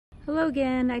Hello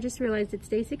again. I just realized it's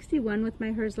day 61 with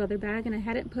my Herz Leather bag and I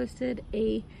hadn't posted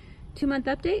a 2-month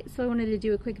update, so I wanted to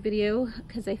do a quick video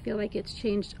because I feel like it's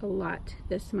changed a lot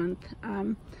this month. Let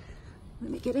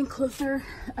me get in closer.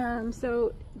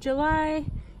 So July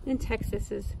in Texas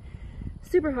is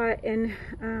super hot,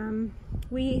 and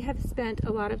we have spent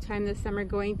a lot of time this summer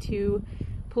going to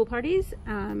pool parties,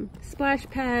 splash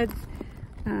pads,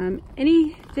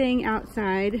 anything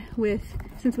outside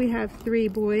since we have 3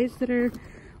 boys that are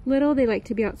little, they like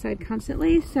to be outside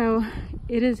constantly, so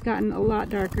it has gotten a lot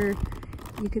darker.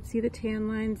 You could see the tan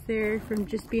lines there from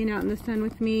just being out in the sun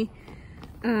with me.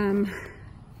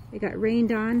 It got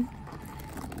rained on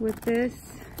with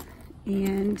this,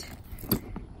 and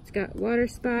it's got water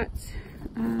spots.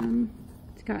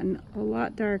 It's gotten a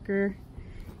lot darker.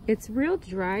 It's real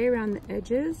dry around the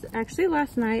edges. Actually,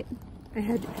 last night I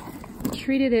had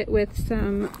treated it with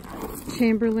some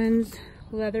Chamberlain's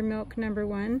Leather Milk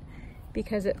 #1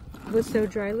 because it was so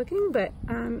dry looking, but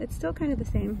it's still kind of the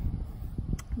same.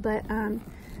 But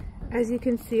as you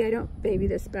can see, I don't baby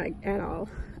this bag at all.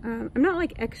 I'm not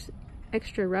like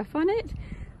extra rough on it,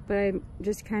 but I'm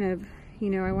just kind of, you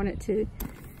know, I want it to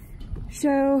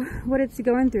show what it's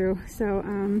going through. So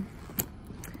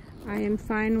I am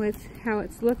fine with how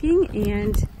it's looking,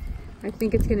 and I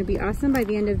think it's going to be awesome by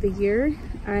the end of the year.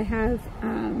 I have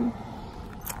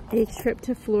a trip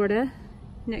to Florida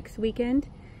next weekend,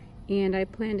 and I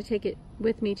plan to take it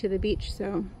with me to the beach,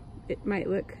 so it might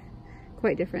look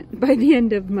quite different by the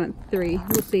end of month 3.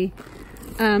 We'll see.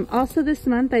 Also this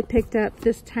month I picked up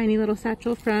this tiny little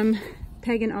satchel from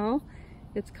Peg & All.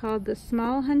 It's called the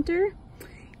Small Hunter,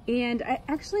 and I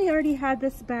actually already had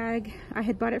this bag. I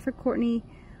had bought it for Courtney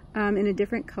in a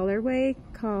different colorway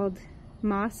called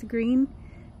Moss Green,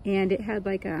 and it had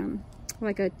like a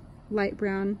light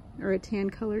brown or a tan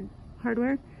colored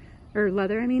hardware or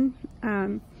leather, I mean.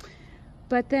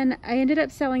 But then I ended up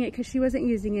selling it because she wasn't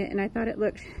using it, and I thought it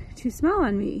looked too small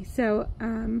on me. So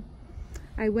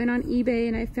I went on eBay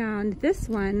and I found this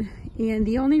one, and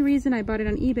the only reason I bought it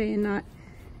on eBay and not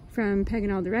from Peg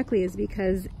 & All directly is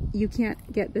because you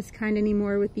can't get this kind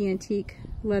anymore with the antique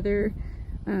leather.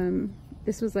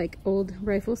 This was like old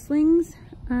rifle slings,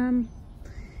 and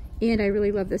I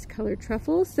really love this color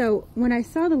Truffle. So when I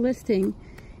saw the listing,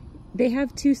 they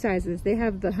have 2 sizes. They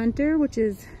have the Hunter, which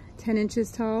is 10 inches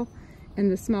tall, and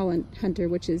the small Hunter,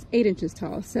 which is 8 inches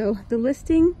tall. So the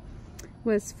listing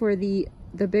was for the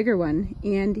bigger one,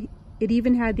 and it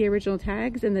even had the original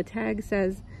tags, and the tag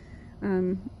says,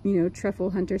 you know,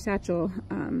 Truffle Hunter Satchel.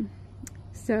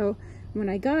 So when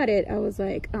I got it, I was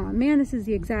like, oh man, this is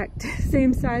the exact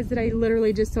same size that I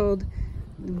literally just sold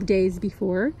days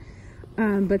before.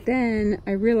 But then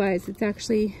I realized it's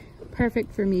actually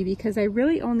perfect for me because I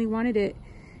really only wanted it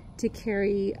to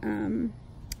carry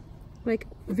like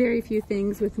very few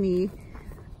things with me,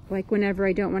 like whenever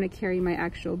I don't want to carry my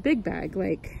actual big bag,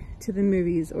 like to the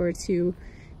movies or to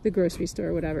the grocery store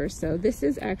or whatever. So this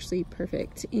is actually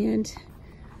perfect, and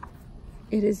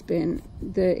it has been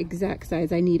the exact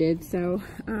size I needed. So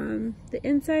the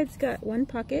inside's got 1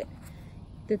 pocket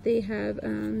that they have.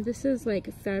 This is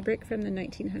like fabric from the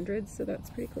 1900s, so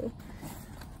that's pretty cool.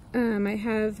 I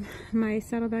have my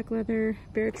saddleback leather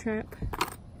bear trap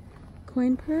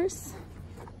coin purse,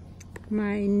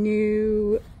 my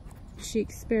new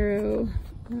Chic Sparrow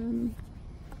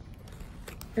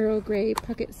Earl Grey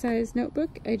pocket size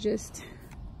notebook. I just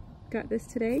got this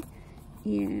today,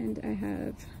 and I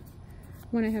have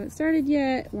one I haven't started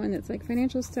yet, one that's like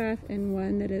financial stuff, and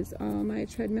one that is all my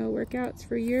treadmill workouts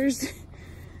for years.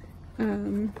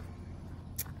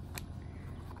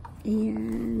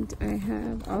 And I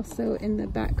have also in the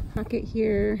back pocket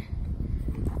here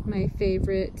my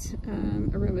favorite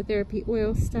aromatherapy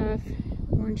oil stuff,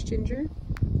 orange ginger,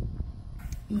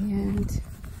 and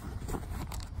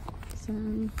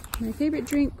my favorite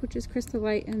drink, which is Crystal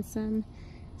Light, and some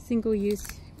single-use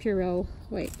Purell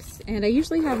wipes. And I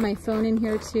usually have my phone in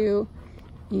here too,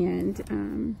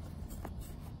 and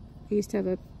I used to have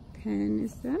a pen.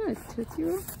 Is that a Tootsie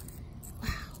Roll?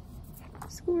 Wow,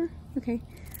 score. Okay.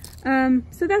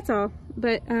 So that's all,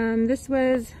 but this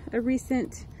was a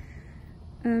recent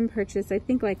purchase, I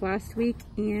think like last week,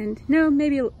 and no,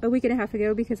 maybe a week and a half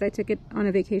ago, because I took it on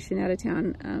a vacation out of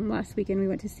town last weekend. We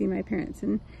went to see my parents,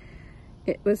 and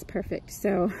it was perfect.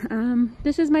 So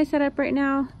this is my setup right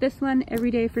now. This one every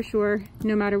day for sure,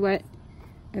 no matter what,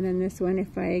 and then this one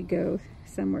if I go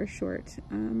somewhere short,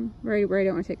 where I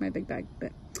don't want to take my big bag.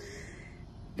 But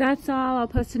that's all. I'll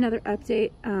post another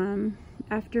update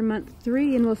after month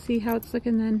 3, and we'll see how it's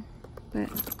looking then. But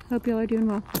hope y'all are doing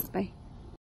well. Bye.